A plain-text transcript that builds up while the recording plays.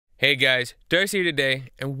Hey guys, Darcy here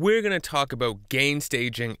today, and we're going to talk about gain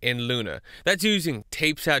staging in Luna. That's using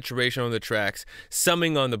tape saturation on the tracks,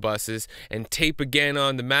 summing on the buses, and tape again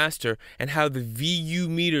on the master, and how the VU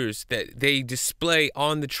meters that they display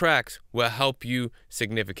on the tracks will help you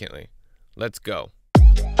significantly. Let's go.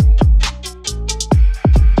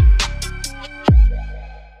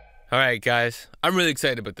 Alright guys, I'm really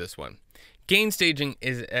excited about this one. Gain staging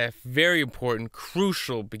is a very important,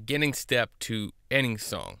 crucial beginning step to any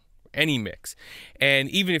song. Any mix. And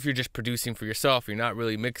even if you're just producing for yourself, you're not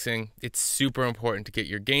really mixing, it's super important to get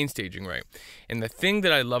your gain staging right. And the thing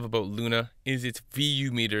that I love about Luna is its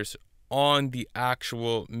VU meters on the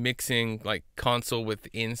actual mixing console with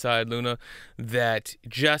inside Luna that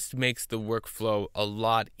just makes the workflow a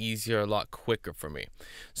lot easier, a lot quicker for me.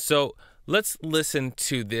 So let's listen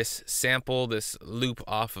to this sample, this loop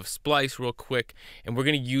off of Splice real quick, and we're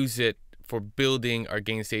going to use it for building our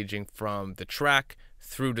gain staging from the track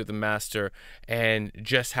through to the master and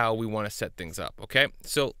just how we want to set things up, okay?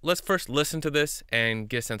 So let's first listen to this and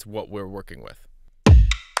get a sense of what we're working with.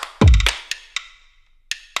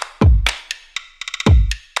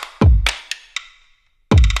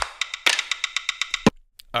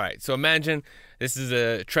 Alright, so imagine this is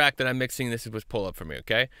a track that I'm mixing, this is what's pull up for me,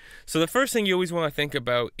 okay? So the first thing you always want to think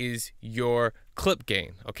about is your clip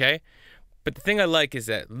gain, okay? But the thing I like is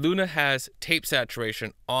that Luna has tape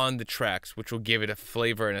saturation on the tracks, which will give it a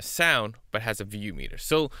flavor and a sound, but has a VU meter.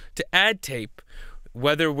 So to add tape,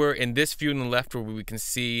 whether we're in this view on the left where we can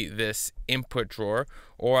see this input drawer,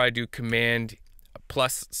 or I do command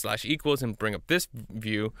 +/equals and bring up this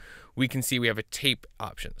view, we can see we have a tape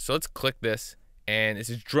option. So let's click this, and this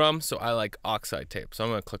is drum, so I like oxide tape. So I'm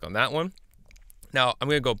going to click on that one. Now, I'm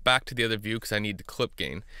going to go back to the other view because I need the clip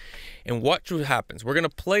gain. And watch what happens. We're going to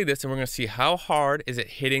play this and we're going to see how hard is it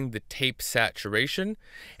hitting the tape saturation.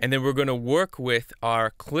 And then we're going to work with our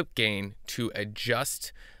clip gain to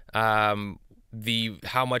adjust how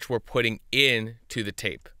much we're putting in to the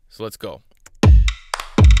tape. So let's go.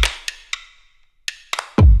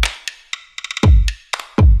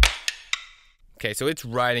 Okay, so it's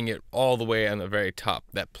riding it all the way on the very top,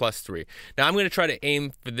 that +3. Now I'm going to try to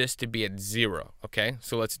aim for this to be at 0, okay?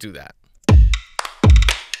 So let's do that.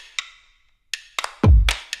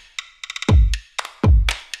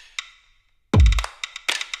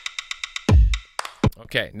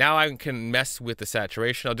 Okay, now I can mess with the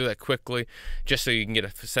saturation. I'll do that quickly, just so you can get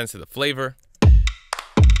a sense of the flavor.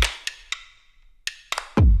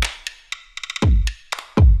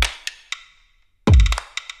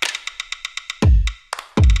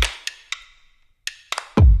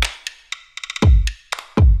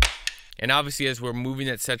 And obviously, as we're moving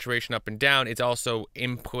that saturation up and down, it's also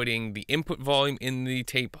inputting the input volume in the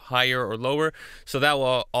tape higher or lower. So that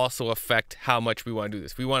will also affect how much we want to do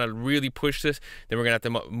this. If we want to really push this, then we're going to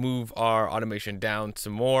have to move our automation down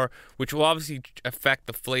some more, which will obviously affect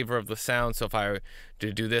the flavor of the sound. So if I were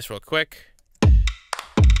to do this real quick.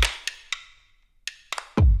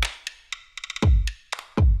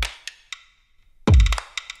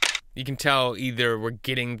 You can tell either we're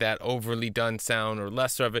getting that overly done sound or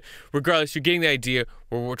less of it. Regardless, you're getting the idea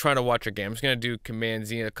where we're trying to watch our game. I'm just going to do Command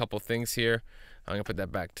Z and a couple things here. I'm going to put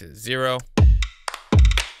that back to 0.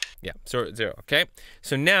 Yeah, so 0, okay?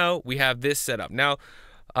 So now we have this set up. Now,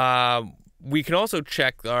 we can also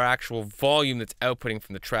check our actual volume that's outputting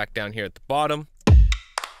from the track down here at the bottom.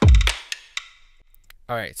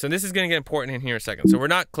 All right, so this is going to get important in here in a second. So we're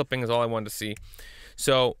not clipping is all I wanted to see.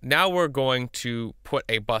 So now we're going to put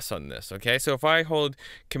a bus on this, okay? So if I hold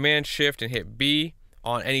Command Shift and hit B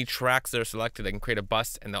on any tracks that are selected, I can create a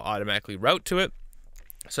bus and they'll automatically route to it.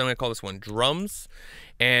 So I'm going to call this one drums,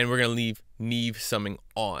 and we're going to leave Neve summing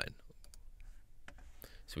on.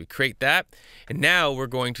 So we create that, and now we're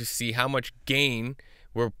going to see how much gain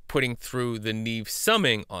we're putting through the Neve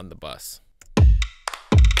summing on the bus.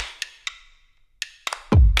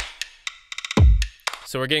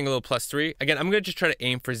 So we're getting a little +3. Again, I'm going to just try to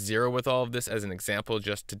aim for 0 with all of this as an example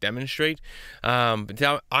just to demonstrate. But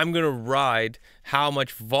now I'm going to ride how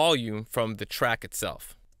much volume from the track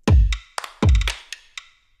itself.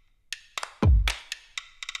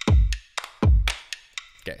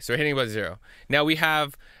 Okay, so we're hitting about 0. Now we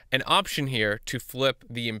have an option here to flip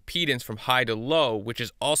the impedance from high to low, which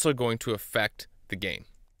is also going to affect the gain.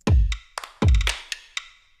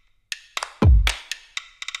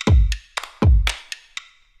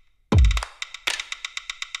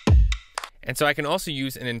 And so I can also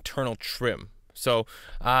use an internal trim. So,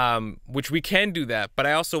 which we can do that, but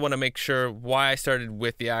I also want to make sure why I started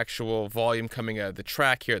with the actual volume coming out of the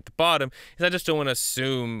track here at the bottom is I just don't want to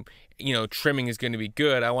assume, you know, trimming is going to be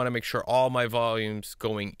good. I want to make sure all my volumes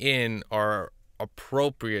going in are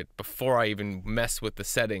appropriate before I even mess with the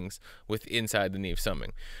settings with inside the Neve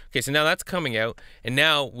summing. Okay, so now that's coming out, and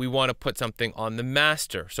now we want to put something on the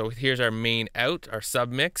master. So here's our main out, our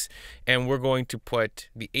sub mix, and we're going to put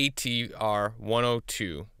the ATR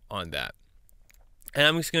 102 on that. And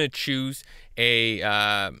I'm just going to choose a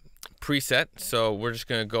preset. So we're just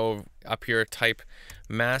going to go up here, type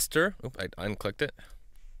master. Oop, I unclicked it.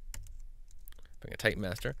 I'm going to type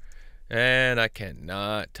master. And I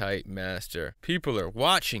cannot type master. People are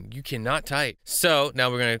watching. You cannot type. So now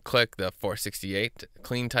we're going to click the 468,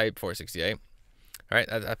 clean type 468. All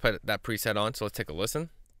right, I put that preset on. So let's take a listen.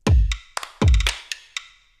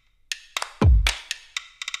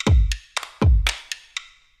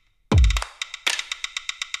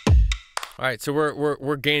 All right, so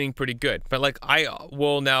we're gaining pretty good. But like, I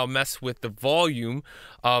will now mess with the volume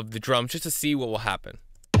of the drums just to see what will happen.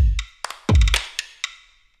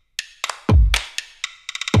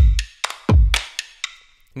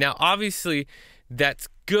 Now, obviously, that's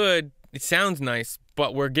good. It sounds nice,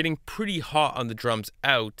 but we're getting pretty hot on the drums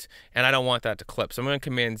out, and I don't want that to clip. So I'm going to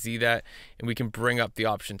Command Z that, and we can bring up the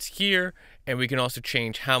options here, and we can also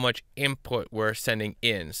change how much input we're sending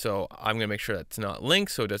in. So I'm going to make sure that's not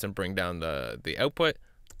linked so it doesn't bring down the output.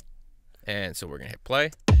 And so we're going to hit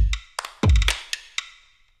play.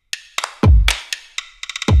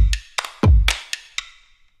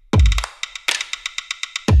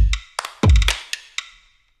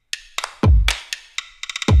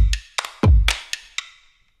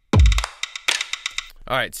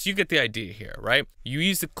 All right, so you get the idea here, right? You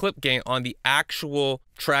use the clip gain on the actual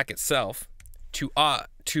track itself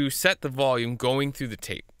to set the volume going through the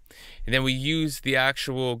tape. And then we use the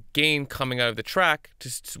actual gain coming out of the track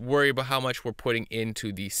to worry about how much we're putting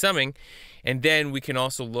into the summing. And then we can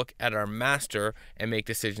also look at our master and make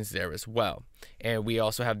decisions there as well. And we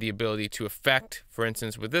also have the ability to affect, for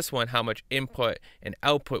instance, with this one, how much input and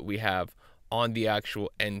output we have on the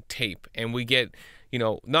actual end tape. And we get, you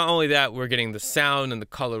know, not only that, we're getting the sound and the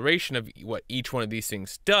coloration of what each one of these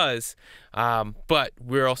things does, but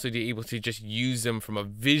we're also able to just use them from a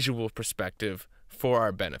visual perspective for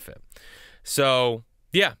our benefit. So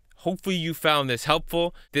yeah, hopefully you found this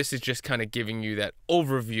helpful. This is just kind of giving you that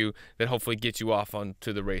overview that hopefully gets you off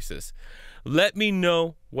onto the races. Let me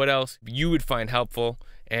know what else you would find helpful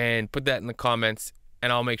and put that in the comments,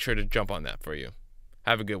 and I'll make sure to jump on that for you.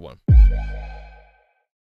 Have a good one.